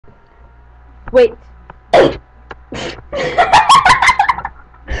Wait. Wait,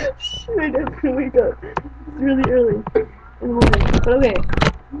 I have to wake up. It's really early in the morning. But okay,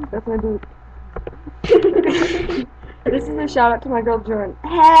 that's my boot. This is a shout out to my girl Jordan.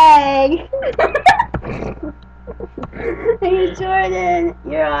 Hey! Hey Jordan,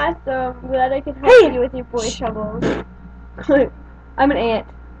 you're awesome. Glad I could help you with your boy troubles. I'm an aunt.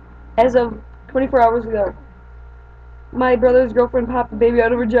 As of 24 hours ago. My brother's girlfriend popped a baby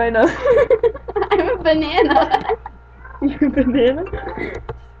out of her vagina. I'm a banana. You're a banana?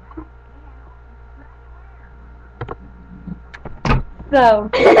 So,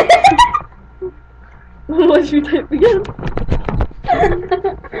 what should we type again?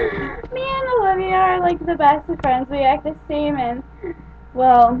 Me and Olivia are like the best of friends. We act the same, and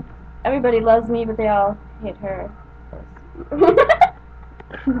well, everybody loves me, but they all hate her.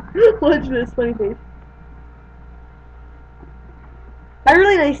 Watch this funny face. I have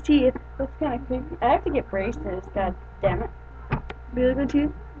really nice teeth. That's kind of creepy. I have to get braces. God damn it. Do you like my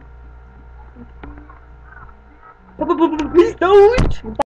teeth? Please don't!